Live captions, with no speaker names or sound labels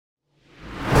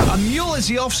mule is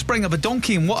the offspring of a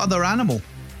donkey and what other animal?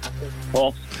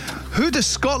 Horse. Who does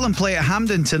Scotland play at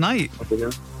Hampden tonight?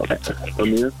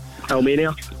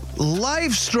 Almania.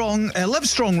 Livestrong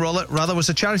rather was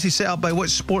a charity set up by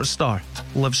which sports star?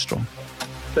 Livestrong.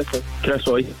 Chris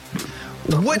Roy.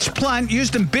 Which plant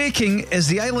used in baking is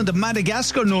the island of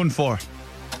Madagascar known for?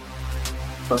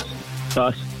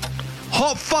 Pass.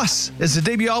 Hot Fuss is the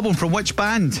debut album from which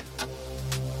band?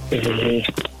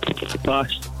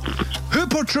 Pass. Who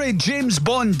portrayed James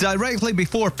Bond directly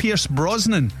before Pierce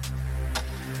Brosnan?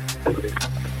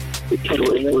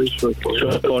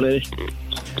 Connery.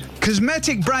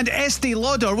 Cosmetic brand Estee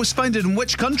Lauder was founded in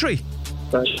which country?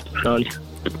 France.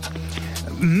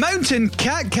 Mountain,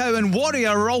 cat, cow and warrior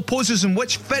are all poses in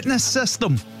which fitness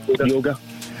system? Yoga.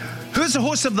 Who's the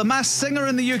host of The Masked Singer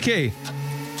in the UK?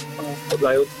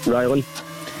 Ryland.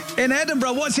 In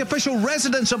Edinburgh, what's the official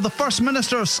residence of the First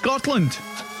Minister of Scotland?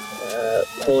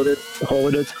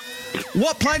 Holyrood.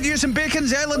 What plant used in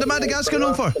bacon's the island of Madagascar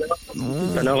known for?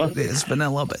 Vanilla. It's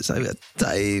vanilla, but it's out of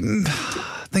time.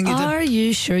 I think you did. Are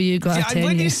you sure you got a 10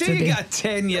 when you yesterday? say you got a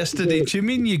 10 yesterday, do you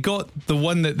mean you got the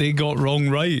one that they got wrong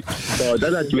right? Oh,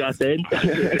 did I? You got 10?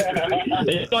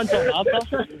 It's on till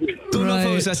after. Don't know if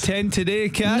it was a 10 today,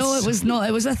 Cass. No, it was not.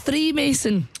 It was a 3,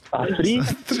 Mason. A 3?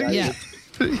 Yeah.